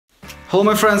Hello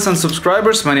my friends and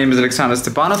subscribers, my name is Alexander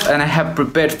Stepanov and I have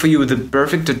prepared for you the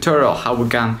perfect tutorial how we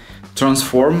can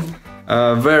transform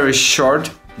very short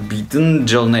Bitten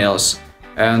gel nails.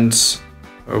 And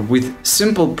with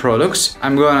simple products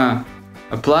I'm gonna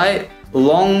apply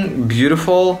long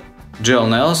beautiful gel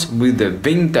nails with the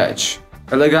vintage,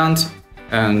 elegant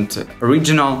and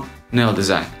original nail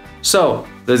design. So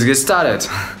let's get started.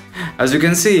 As you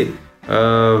can see,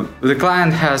 the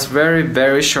client has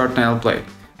very short nail plate.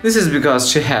 This is because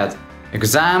she had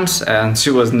exams and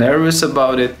she was nervous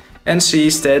about it and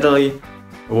she steadily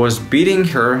was beating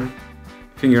her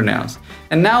fingernails.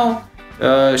 And now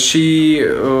she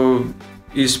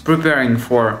is preparing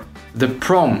for the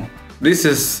prom. This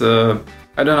is,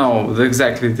 I don't know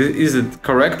exactly, is it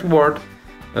correct word,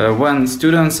 when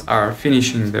students are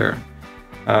finishing their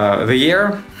the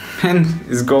year and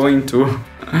is going to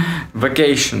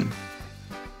vacation,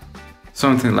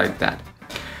 something like that.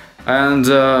 And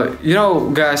you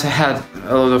know, guys, I had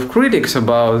a lot of critics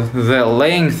about the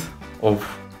length of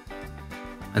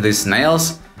these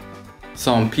nails.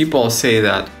 Some people say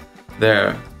that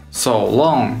they're so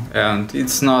long and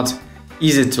it's not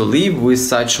easy to live with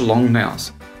such long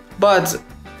nails. But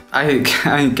I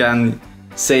can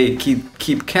say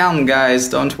keep calm, guys,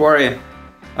 don't worry.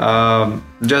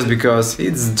 Just because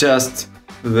it's just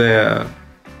the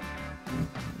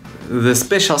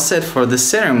special set for the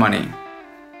ceremony.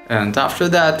 And after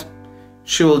that,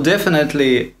 she will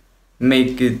definitely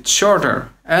make it shorter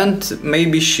and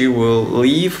maybe she will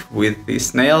leave with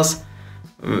these nails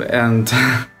and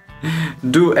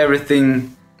do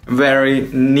everything very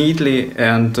neatly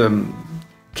and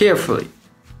carefully.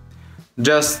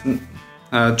 Just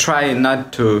try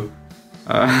not to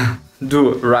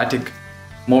do erratic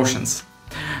motions.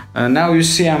 Now you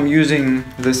see I'm using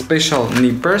the special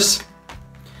nippers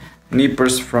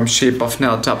from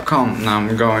shapeofnail.com. Now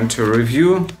I'm going to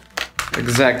review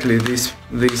exactly this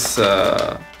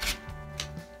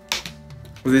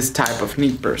type of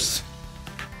nippers.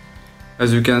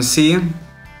 As you can see,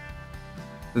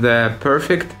 they're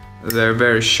perfect, they're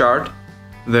very sharp,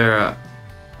 they're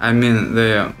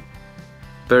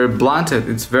very blunted.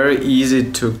 It's very easy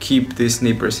to keep these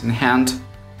nippers in hand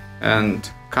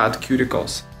and cut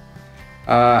cuticles.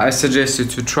 I suggest you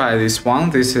to try this one.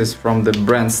 This is from the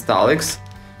brand Stalex.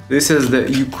 This is the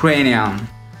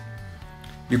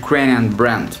Ukrainian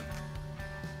brand.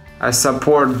 I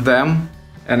support them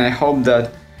and I hope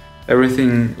that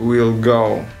everything will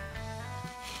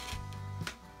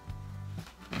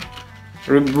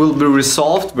be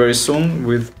resolved very soon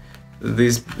with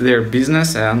their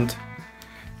business, and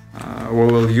we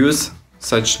will use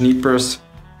such nippers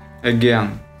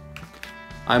again.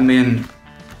 I mean,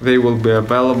 they will be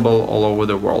available all over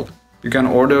the world. You can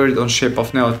order it on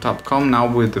shapeofnail.com now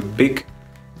with the big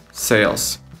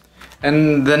sales.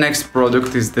 And the next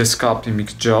product is the sculpting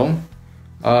mix gel.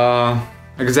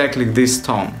 Exactly this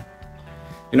tone.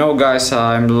 You know, guys,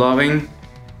 I'm loving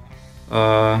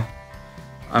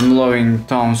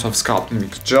tones of sculpting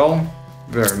mix gel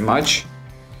very much.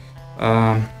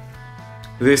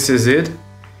 This is it.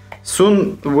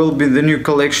 Soon will be the new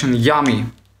collection Yummy.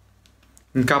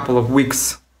 In a couple of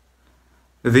weeks.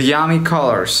 The yummy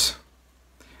colors.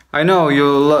 I know you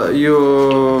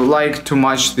like too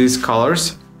much these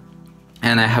colors,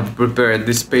 and I have prepared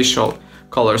these special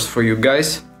colors for you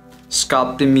guys.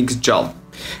 Sculpting mix gel.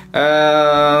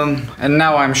 And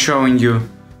now I'm showing you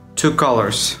two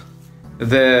colors.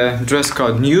 The dress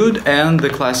code nude and the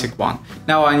classic one.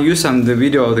 Now I'm using the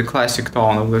video of the classic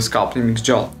tone of the sculpting mix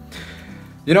gel.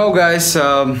 You know, guys,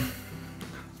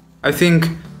 I think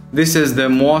this is the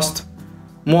most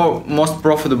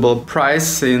profitable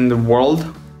price in the world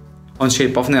on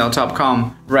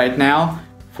shapeofnail.com right now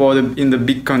for in the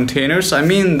big containers. I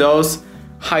mean those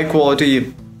high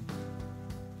quality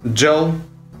gel,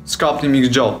 sculpting mix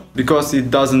gel, because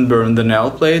it doesn't burn the nail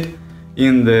plate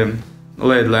in the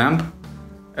LED lamp,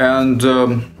 and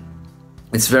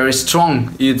it's very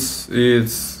strong. It's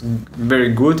very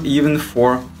good even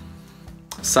for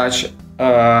such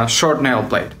a short nail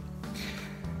plate.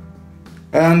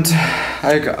 And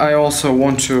I also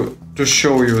want to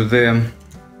show you the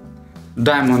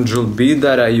diamond jewel bead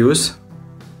that I use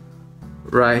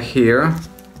right here.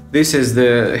 This is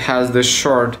has the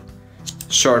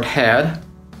short head,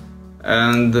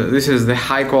 and this is the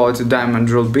high quality diamond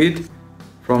jewel bead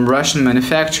from Russian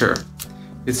manufacturer.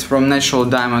 It's from natural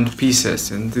diamond pieces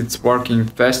and it's working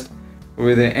best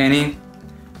with any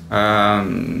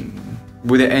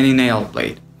nail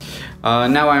plate.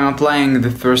 Now I'm applying the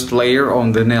first layer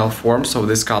on the nail forms of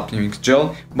the sculpting mix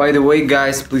gel. By the way,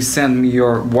 guys, please send me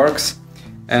your works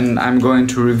and I'm going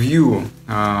to review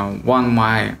one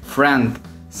my friend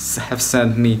have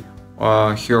sent me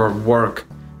her work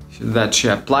that she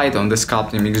applied on the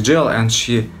sculpting mix gel, and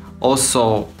she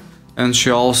also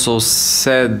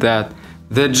said that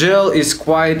the gel is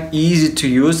quite easy to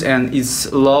use and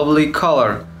it's lovely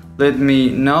color. Let me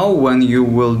know when you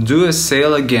will do a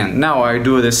sale again. Now I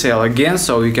do the sale again,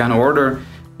 so you can order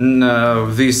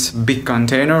this big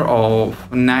container of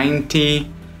only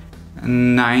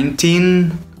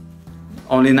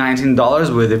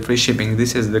 $19 with the free shipping.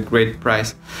 This is the great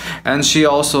price. And she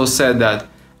also said that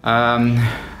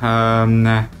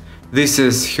this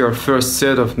is her first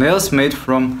set of nails made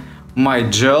from my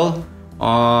gel.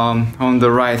 On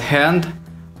the right hand,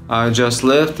 I just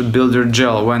left the builder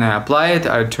gel. When I apply it,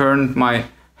 I turned my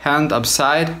hand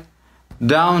upside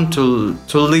down to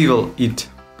level it.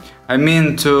 I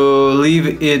mean to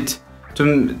leave it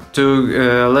to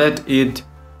let it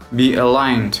be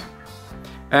aligned,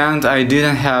 and I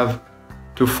didn't have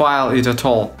to file it at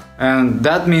all. And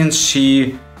that means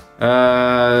she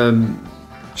applied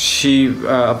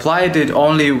it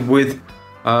only with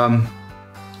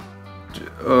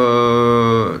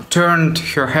turned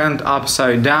her hand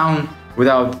upside down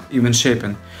without even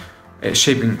shaping.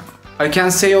 I can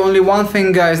say only one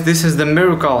thing, guys. This is the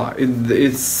miracle.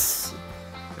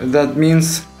 That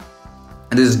means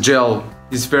this gel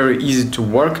is very easy to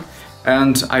work,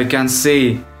 and I can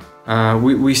say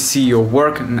we see your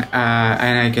work, and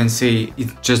I can say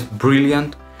it's just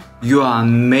brilliant. You are an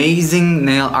amazing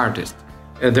nail artist.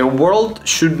 The world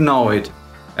should know it,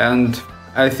 and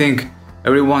I think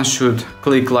everyone should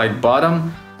click like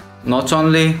button, not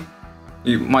only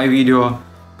my video,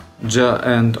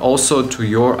 and also to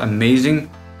your amazing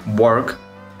work.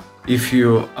 If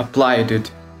you applied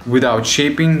it without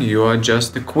shaping, you are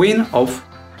just the queen of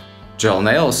gel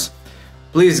nails.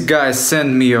 Please, guys,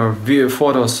 send me your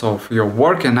photos of your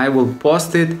work, and I will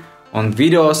post it on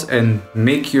videos and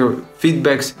make your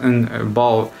feedbacks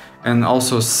and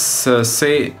also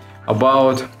say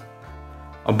about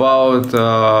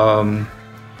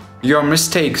your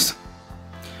mistakes.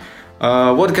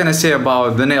 What can I say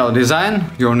about the nail design?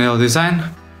 Your nail design?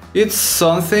 It's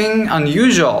something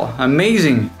unusual,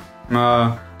 amazing.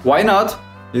 Why not?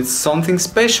 It's something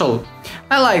special.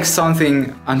 I like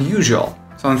something unusual,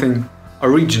 something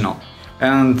original.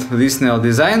 And this nail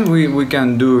design, we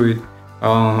can do it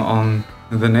on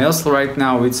the nails right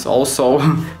now. It's also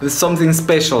something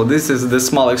special. This is the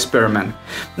small experiment.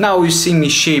 Now you see me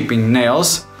shaping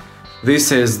nails.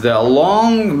 This is the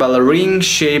long ballerine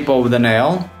shape of the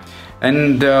nail,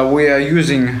 and we are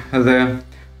using the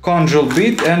conjure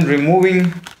bit and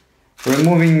removing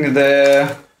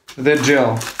the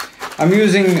gel. I'm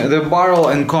using the barrel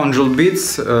and conjure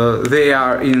bits. They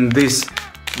are in these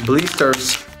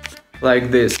blisters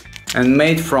like this, and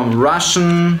made from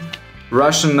Russian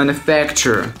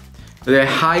manufacturer. They're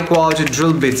high quality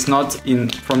drill bits, not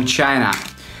from China.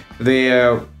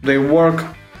 They work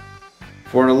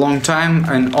for a long time,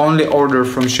 and only order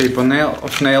from shape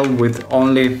of nail with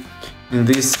only in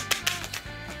this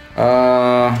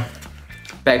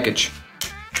package.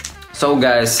 So,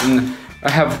 guys, I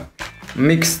have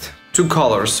mixed two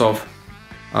colors of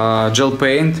gel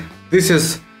paint.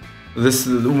 This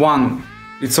one,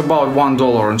 it's about $1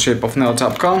 on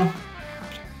shapeofnail.com.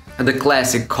 The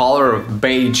classic color of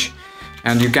beige,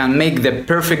 and you can make the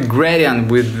perfect gradient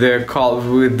with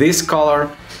this color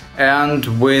and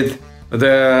with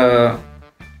the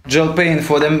gel paint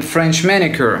for the French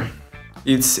manicure.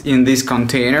 It's in this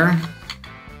container.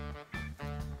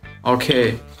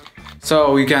 Okay,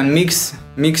 so we can mix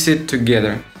it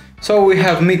together. So we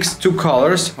have mixed two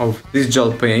colors of this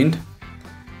gel paint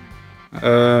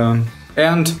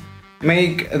and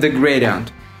make the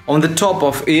gradient. On the top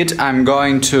of it, I'm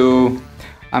going to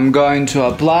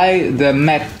apply the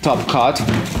matte top coat.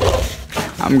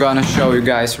 I'm gonna show you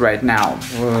guys right now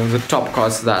the top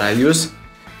coats that I use.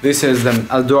 This is the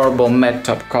adorable matte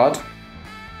top coat.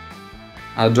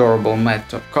 Adorable matte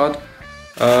top coat.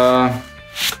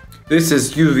 This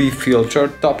is UV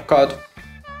filtered top coat.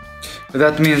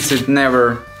 That means it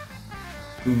never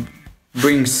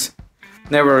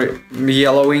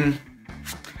yellowing.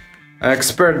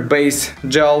 Expert base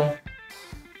gel.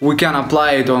 We can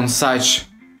apply it on such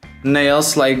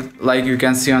nails like you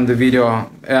can see on the video,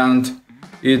 and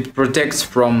it protects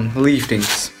from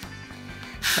liftings.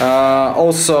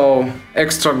 Also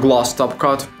extra gloss top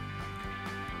coat.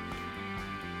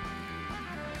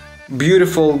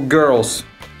 Beautiful girls.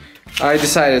 I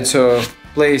decided to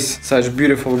place such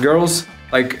beautiful girls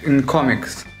like in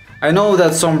comics. I know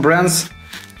that some brands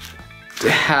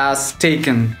has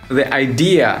taken the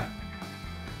idea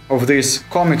of these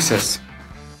comics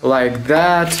like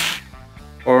that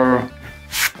or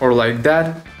like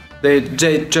that, They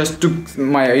just took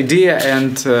my idea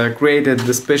and created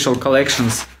the special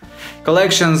collections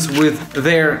with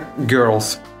their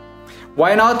girls.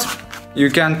 Why not? You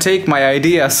can take my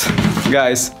ideas,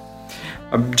 guys.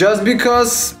 Just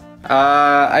because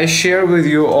I share with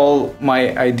you all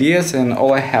my ideas and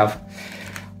all I have.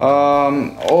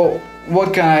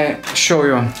 What can I show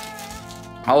you?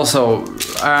 Also,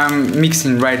 I'm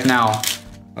mixing right now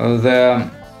the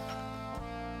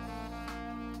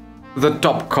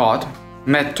top coat,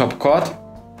 matte top coat,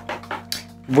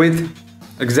 with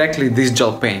exactly this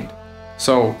gel paint.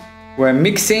 So we're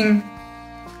mixing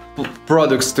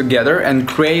products together and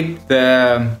create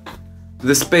the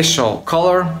special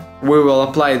color. We will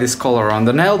apply this color on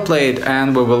the nail plate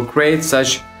and we will create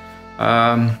such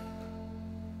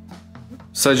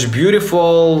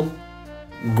beautiful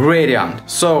gradient.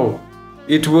 So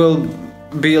it will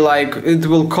be like, it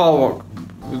will cover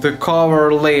the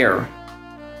cover layer.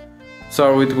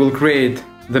 So it will create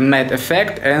the matte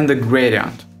effect and the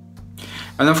gradient.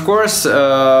 And of course,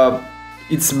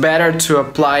 it's better to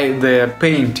apply the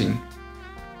painting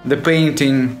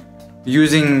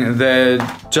using the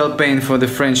gel paint for the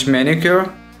French manicure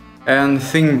and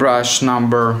thin brush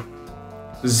number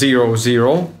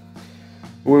 00.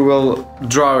 We will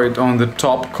draw it on the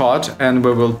top coat and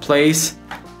we will place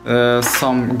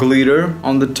some glitter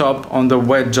on the top on the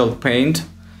wet gel paint.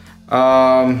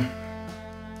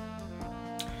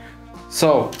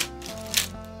 So,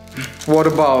 what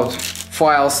about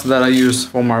files that I use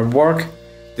for my work?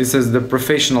 This is the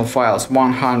professional files,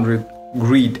 100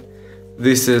 grit.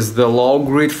 This is the low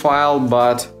grit file,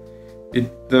 but it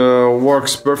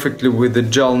works perfectly with the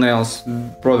gel nails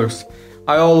products.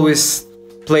 I always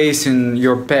place in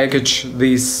your package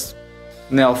these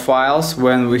nail files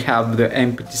when we have the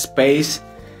empty space,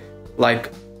 like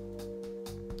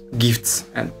gifts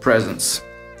and presents,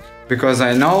 because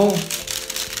I know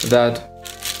that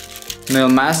nail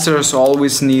masters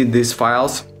always need these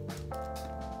files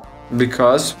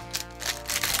because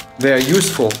they are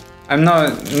useful. I'm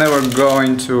never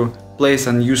going to place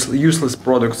an useless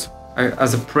products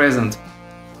as a present.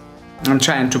 I'm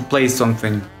trying to place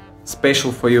something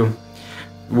special for you,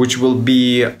 which will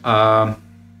be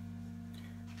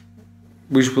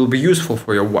useful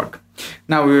for your work.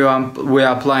 Now we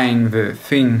are applying the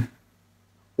thin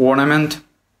ornament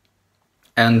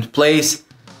and place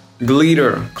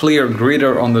glitter, clear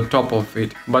glitter on the top of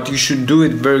it, but you should do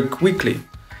it very quickly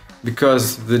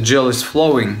because the gel is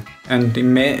flowing and it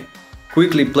may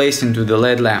quickly place into the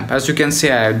LED lamp. As you can see,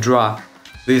 I draw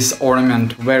this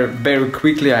ornament very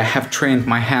quickly. I have trained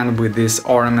my hand with this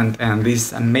ornament and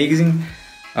this amazing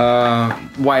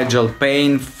white gel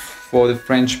paint for the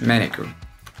French manicure.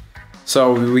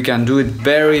 So we can do it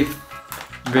very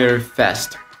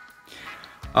fast.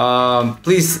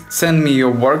 Please send me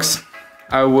your works.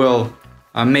 I will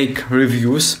make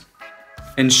reviews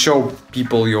and show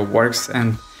people your works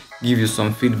and give you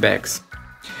some feedbacks.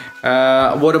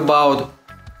 What about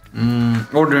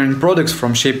ordering products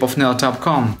from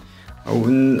shapeofnail.com?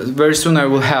 Very soon I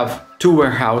will have 2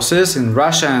 warehouses in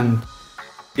Russia and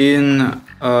in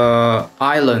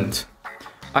Ireland.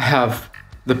 I have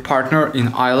the partner in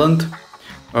Ireland.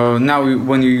 Now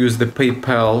when you use the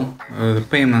PayPal, the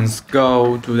payments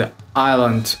go to the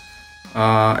Ireland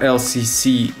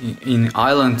LCC in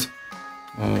Ireland,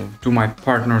 to my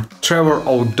partner Trevor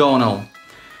O'Donnell,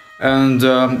 and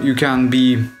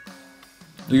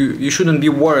you shouldn't be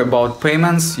worried about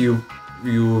payments. You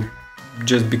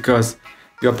just because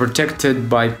you are protected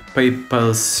by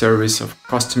PayPal's service of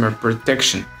customer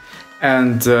protection,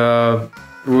 and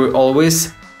we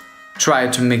always try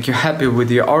to make you happy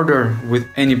with your order. With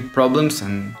any problems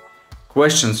and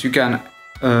questions, you can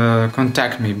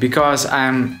contact me, because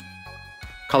I'm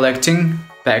collecting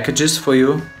packages for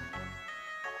you,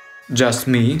 just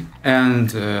me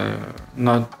and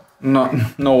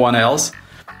no one else,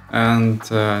 and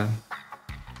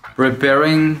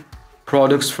preparing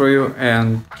products for you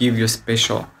and give you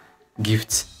special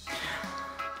gifts.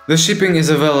 The shipping is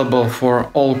available for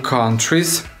all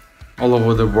countries all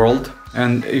over the world,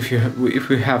 and if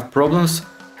we have problems,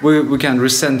 we can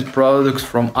resend products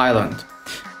from Ireland.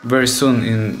 Very soon,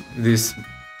 in this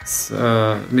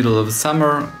middle of the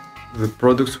summer, the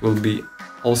products will be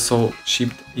also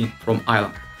shipped from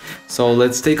Ireland. So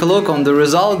let's take a look on the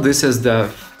result. This is the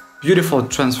beautiful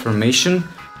transformation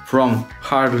from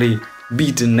hardly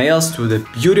beaten nails to the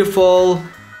beautiful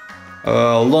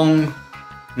long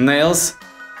nails,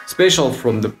 special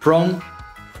from the Promt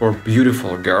for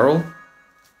beautiful girl.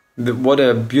 What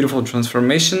a beautiful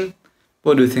transformation.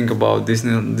 What do you think about this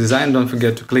design? Don't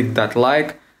forget to click that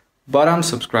like button,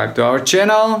 subscribe to our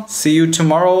channel. See you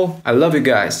tomorrow. I love you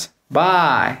guys.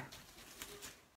 Bye.